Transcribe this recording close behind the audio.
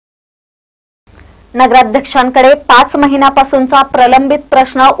नगराध्यक्षांकडे 5 महिन्यापासूनचा प्रलंबित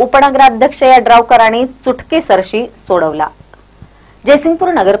प्रश्न उपनगराध्यक्ष यड्रावकरांनी चुटकीसरशी सोडवला। जयसिंगपूर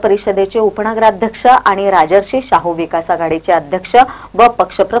नगर परिषदेचे उपनगराध्यक्ष आणि राजर्षी शाहू विकास आघाडीचे अध्यक्ष व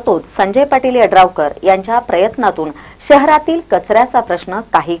पक्षप्रतोद संजय पाटील यड्रावकर यांच्या प्रयत्नातून शहरातील कचऱ्याचा प्रश्न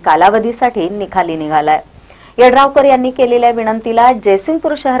काही कालावधीसाठी निकाली निघालाय। यड्रावकर यांनी केलेल्या विनंतीला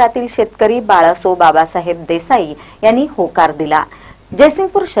जयसिंगपूर शहरातील शेतकरी बाळासो बाबासाहेब देसाई यांनी होकार दिला।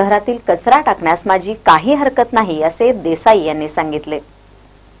 जयसिंगपूर शहरातील कचरा टाकण्यास माझी काही हरकत नाही असे देसाई यांनी सांगितले।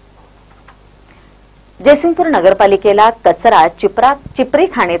 जयसिंगपूर नगरपालिकेला कचरा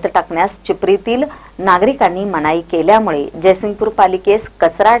चिपरीखाणेत टाकण्यास चिपरीतील नागरिकांनी मनाई केल्यामुळे जयसिंगपूर पालिकेस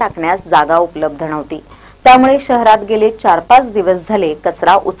कचरा टाकण्यास जागा उपलब्ध नव्हती। त्यामुळे शहरात गेले 4-5 दिवस झाले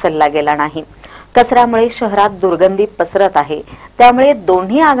कचरा उचलला गेला नाही। कचऱ्यामुळे शहरात दुर्गंधी पसरत आहे। त्यामुळे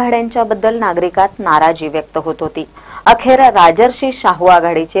दोन्ही आघाड्यांच्या बद्दल नागरिकात नाराजी व्यक्त होत होती। अखेर राजर्षी शाहू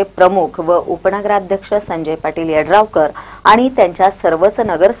आघाडीचे प्रमुख व उपनगराध्यक्ष संजय पाटील यड्रावकर आणि त्यांच्या सर्वच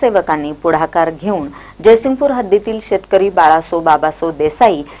नगरसेवकांनी पुढाकार घेऊन जयसिंगपूर हद्दीतील शेतकरी बाळासो बाबासो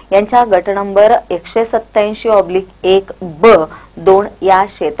देसाई यांच्या गट नंबर 187/1/2 या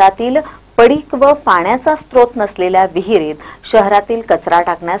शेतातील पडीक व पाण्याचा स्रोत नसलेल्या विहिरीत शहरातील कचरा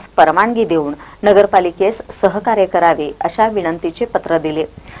टाकण्यास परवानगी देऊन नगरपालिकेस सहकार्य करावे अशा विनंतीचे पत्र दिले।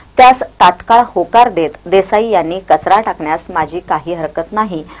 त्यास तात्काळ होकार देत देसाई यांनी कचरा टाकण्यास माझी काही हरकत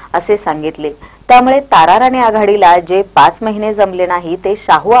नाही असे सांगितले। त्यामुळे ताराराणी आघाडीला जे 5 महिने जमले नाही ते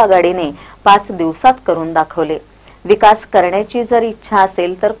शाहू आघाडीने 5 दिवसात करून दाखवले। विकास करण्याची जर इच्छा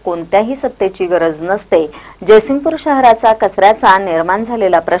असेल तर कोणत्याही सत्तेची गरज नसते। जयसिंगपूर शहराचा कचऱ्याचा निर्माण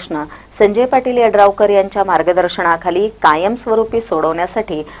झालेला प्रश्न संजय पाटील यड्रावकर यांच्या मार्गदर्शनाखाली कायमस्वरूपी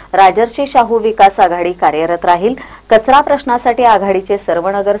सोडवण्यासाठी राजर्षी शाहू विकास आघाडी कार्यरत राहील। कचरा प्रश्नासाठी आघाडीचे सर्व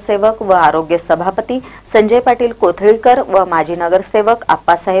नगरसेवक व आरोग्य सभापती संजय पाटील कोथळीकर व माजी नगरसेवक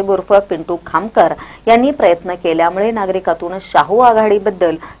आप्पासाहेब उर्फ पिंटू खामकर यांनी प्रयत्न केल्यामुळे नागरिकातून शाहू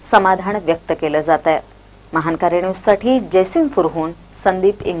आघाडीबद्दल समाधान व्यक्त केले जात आहे। महान कार्य न्यूजसाठी जयसिंगपूरहून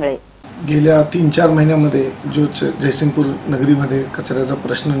संदीप इंगळे। गेल्या 3-4 महिन्यामध्ये जो जयसिंगपूर नगरीमध्ये कचऱ्याचा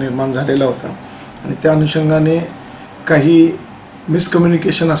प्रश्न निर्माण झालेला होता आणि त्या अनुषंगाने काही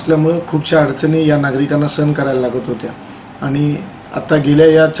मिसकम्युनिकेशन असल्यामुळे खूपशा अडचणी या नागरिकांना सहन करायला लागत होत्या आणि आता गेल्या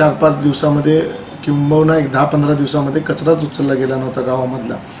या 4-5 दिवसामध्ये किंबहुना 10-15 दिवसामध्ये कचराच उचलला गेला नव्हता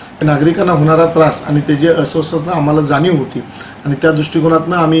गावामधला। नागरिकांना होणारा त्रास आणि त्याची अस्वस्थता आम्हाला जाणीव होती आणि त्या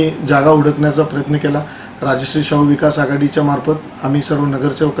दृष्टिकोनातून आम्ही जागा उडकण्याचा प्रयत्न केला। राजश्री शाहू विकास आघाडीच्या मार्फत आम्ही सर्व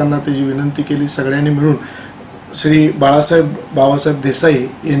नगरसेवकांना त्याची विनंती केली। सगळ्यांनी मिळून श्री बाबासाहेब देसाई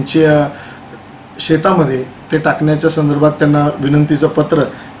यांच्या शेतामध्ये ते टाकण्याच्या संदर्भात त्यांना विनंतीचं पत्र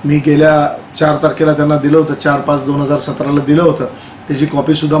मी गेल्या 4 तारखेला त्यांना दिलं होतं। 4/5/2017 दिलं होतं। त्याची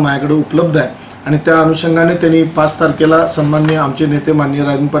कॉपीसुद्धा माझ्याकडे उपलब्ध आहे आणि त्या अनुषंगाने त्यांनी 5 तारखेला सन्माननीय आमचे नेते माननीय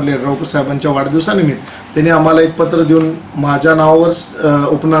राजन पाटील यड्रावकर साहेबांच्या वाढदिवसानिमित्त त्यांनी आम्हाला एक पत्र देऊन माझ्या नावावर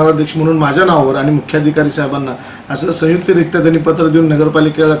उपनगराध्यक्ष म्हणून माझ्या नावावर आणि मुख्याधिकारी साहेबांना असं संयुक्तरित्या त्यांनी पत्र देऊन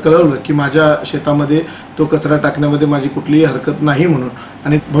नगरपालिकेला कळवलं की माझ्या शेतामध्ये तो कचरा टाकण्यामध्ये माझी कुठलीही हरकत नाही म्हणून।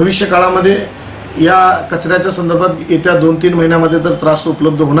 आणि भविष्य काळामध्ये या कचऱ्याच्या संदर्भात येत्या 2-3 महिन्यामध्ये तर त्रास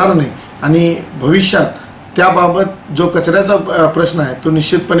उपलब्ध होणार नाही आणि भविष्यात त्याबाबत जो कचऱ्याचा प्रश्न आहे तो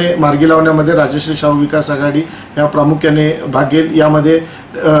निश्चितपणे मार्गी लावण्यामध्ये राजश्री शाहू विकास आघाडी या प्रामुख्याने भाग घेईल। यामध्ये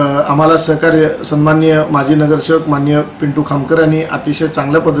आम्हाला सहकार्य सन्माननीय माजी नगरसेवक माननीय पिंटू खामकर यांनी अतिशय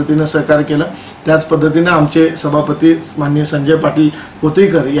चांगल्या पद्धतीने सहकार्य केलं। त्याच पद्धतीने आमचे सभापती माननीय संजय पाटील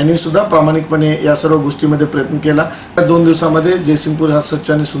कोथळीकर यांनी सुद्धा प्रामाणिकपणे या सर्व गोष्टीमध्ये प्रयत्न केला। या 2 दिवसामध्ये जयसिंगपूर हा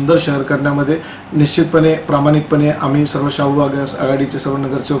स्वच्छ आणि सुंदर शहर करण्यामध्ये निश्चितपणे प्रामाणिकपणे आम्ही सर्व शाहू आघाडीचे सर्व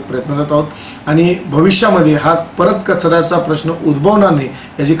नगरसेवक प्रयत्नरत आहोत आणि भविष्यामध्ये हा परत कचऱ्याचा प्रश्न उद्भवणार नाही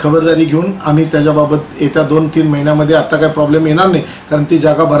याची खबरदारी घेऊन आम्ही त्याच्याबाबत येत्या 2-3 महिन्यामध्ये आता काय प्रॉब्लेम येणार नाही, कारण ती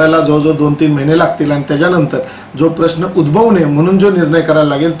जागा भरायला जवळजवळ 2-3 महिने लागतील आणि त्याच्यानंतर जो प्रश्न उद्भवू नये म्हणून जो निर्णय करायला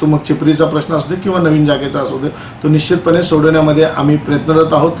लागेल तो मग चिपरीचा प्रश्न असू दे किंवा नवीन जागेचा असू दे तो निश्चितपणे सोडवण्यामध्ये आम्ही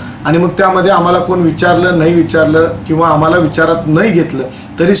प्रयत्नरत आहोत। आणि मग त्यामध्ये आम्हाला कोण विचारलं नाही विचारलं किंवा आम्हाला विचारात नाही घेतलं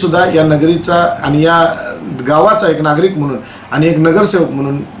तरी सुद्धा या नगरीचा आणि या गावाचा एक नागरिक म्हणून आणि एक नगरसेवक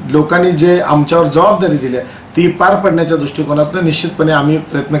म्हणून लोकांनी जे आमच्यावर जबाबदारी दिली ती पार पाडण्याच्या दृष्टिकोनातून निश्चितपणे आम्ही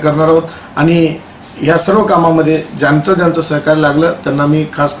प्रयत्न करणार आहोत। आणि या सर्व कामामध्ये ज्यांचं सहकार्य लागलं त्यांना मी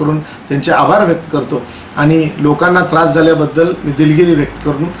खास करून त्यांचे आभार व्यक्त करतो आणि लोकांना त्रास झाल्याबद्दल मी दिलगिरी व्यक्त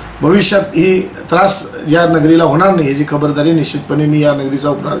करून भविष्यात ही त्रास या नगरीला होणार नाही याची खबरदारी निश्चितपणे मी या नगरीचा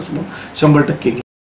उपनगराध्यक्ष म्हणून 100% घेईन।